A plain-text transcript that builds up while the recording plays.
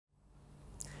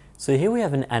So here we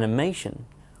have an animation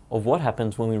of what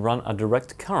happens when we run a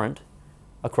direct current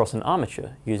across an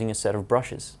armature using a set of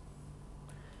brushes.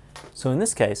 So in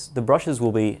this case, the brushes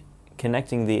will be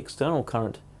connecting the external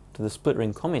current to the split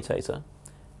ring commutator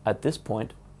at this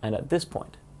point and at this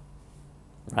point,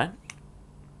 right?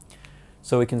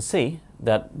 So we can see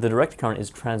that the direct current is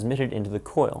transmitted into the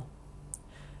coil.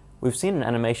 We've seen an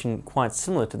animation quite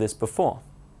similar to this before.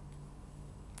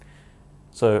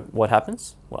 So what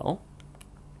happens? Well,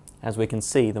 as we can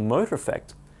see, the motor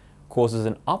effect causes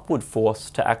an upward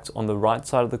force to act on the right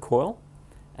side of the coil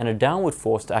and a downward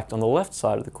force to act on the left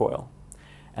side of the coil.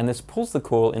 And this pulls the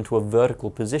coil into a vertical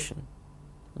position,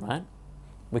 right?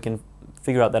 We can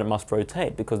figure out that it must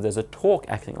rotate because there's a torque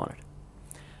acting on it.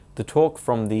 The torque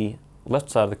from the left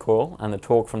side of the coil and the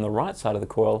torque from the right side of the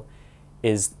coil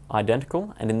is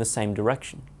identical and in the same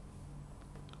direction,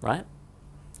 right?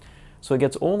 So it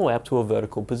gets all the way up to a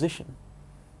vertical position.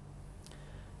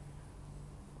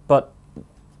 But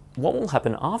what will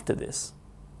happen after this?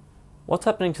 What's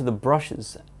happening to the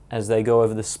brushes as they go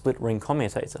over the split ring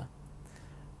commutator?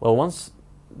 Well, once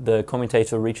the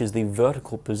commutator reaches the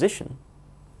vertical position,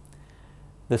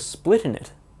 the split in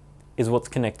it is what's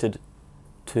connected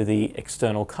to the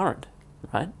external current,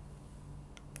 right?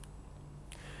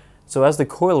 So as the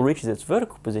coil reaches its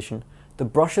vertical position, the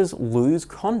brushes lose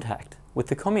contact with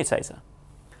the commutator.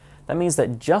 That means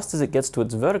that just as it gets to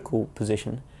its vertical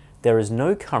position, there is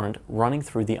no current running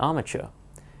through the armature,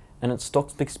 and it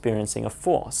stops experiencing a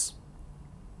force.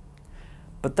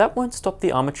 But that won't stop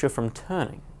the armature from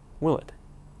turning, will it?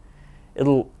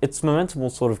 Its momentum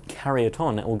will sort of carry it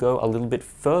on. It will go a little bit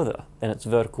further than its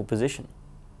vertical position.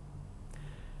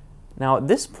 Now at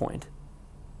this point,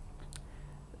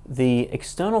 the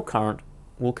external current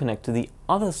will connect to the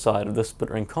other side of the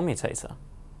split ring commutator.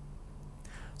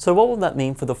 So what will that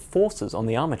mean for the forces on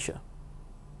the armature?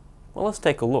 Well, let's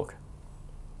take a look.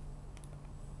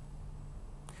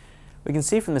 We can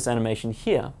see from this animation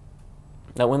here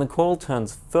that when the coil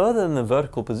turns further than the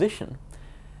vertical position,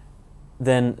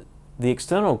 then the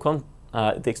external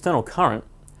current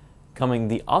coming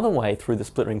the other way through the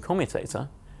split ring commutator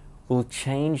will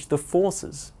change the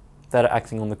forces that are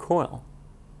acting on the coil.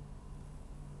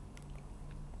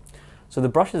 So the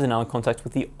brushes are now in contact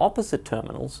with the opposite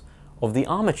terminals of the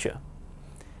armature.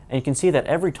 And you can see that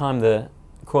every time the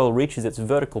coil reaches its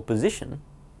vertical position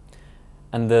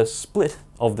and the split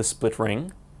of the split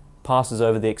ring passes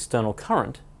over the external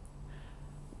current,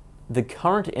 the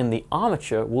current in the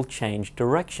armature will change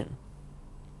direction,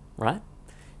 right?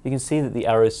 You can see that the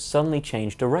arrows suddenly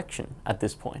change direction at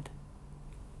this point.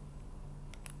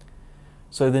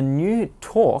 So the new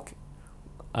torque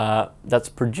that's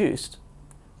produced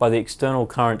by the external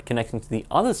current connecting to the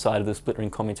other side of the split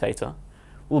ring commutator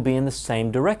will be in the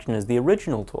same direction as the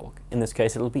original torque. In this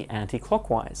case, it will be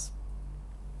anti-clockwise.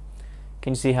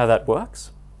 Can you see how that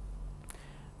works?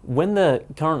 When the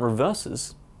current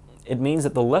reverses, it means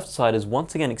that the left side is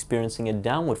once again experiencing a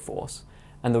downward force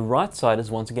and the right side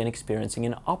is once again experiencing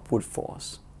an upward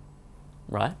force,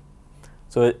 right?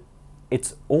 So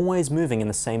it's always moving in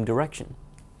the same direction.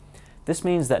 This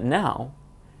means that now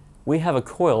we have a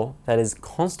coil that is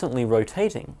constantly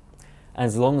rotating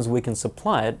as long as we can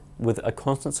supply it with a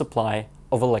constant supply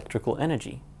of electrical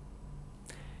energy.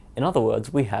 In other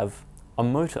words, we have a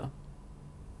motor.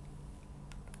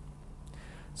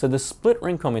 So the split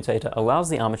ring commutator allows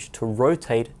the armature to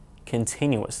rotate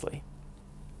continuously.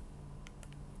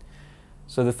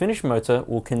 So the finished motor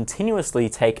will continuously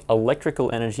take electrical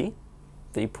energy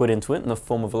that you put into it in the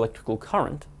form of electrical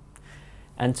current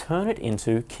and turn it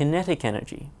into kinetic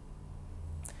energy,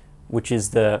 which is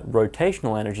the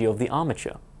rotational energy of the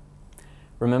armature.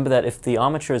 Remember that if the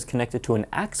armature is connected to an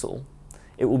axle,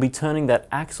 it will be turning that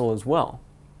axle as well.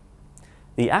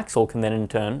 The axle can then in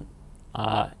turn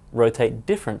rotate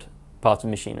different parts of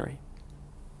machinery.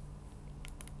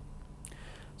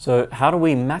 So how do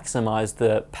we maximize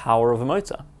the power of a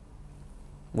motor?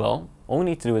 Well, all we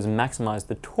need to do is maximize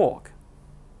the torque,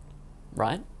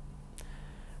 right?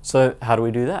 So how do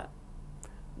we do that?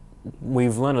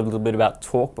 We've learned a little bit about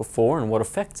torque before and what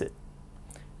affects it.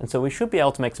 And so we should be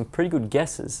able to make some pretty good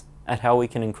guesses at how we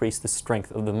can increase the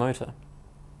strength of the motor.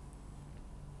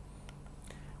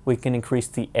 We can increase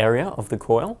the area of the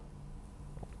coil.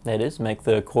 That is, make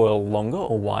the coil longer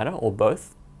or wider or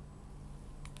both.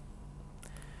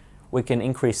 We can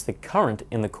increase the current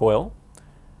in the coil,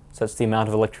 so that's the amount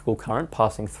of electrical current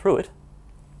passing through it.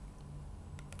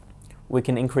 We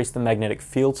can increase the magnetic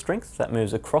field strength that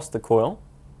moves across the coil,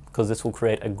 because this will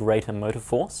create a greater motor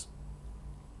force.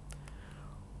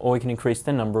 Or we can increase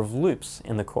the number of loops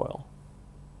in the coil.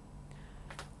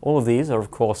 All of these are,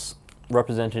 of course,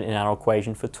 represented in our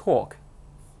equation for torque.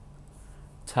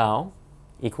 Tau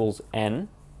equals N,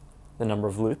 the number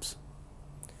of loops,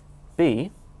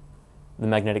 B, the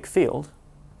magnetic field,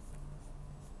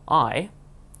 I,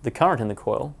 the current in the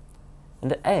coil,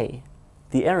 and A,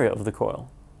 the area of the coil.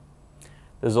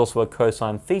 There's also a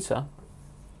cosine theta,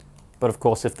 but of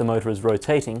course if the motor is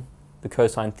rotating, the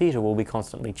cosine theta will be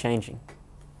constantly changing.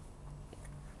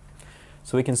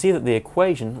 So we can see that the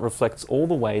equation reflects all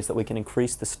the ways that we can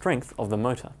increase the strength of the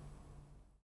motor.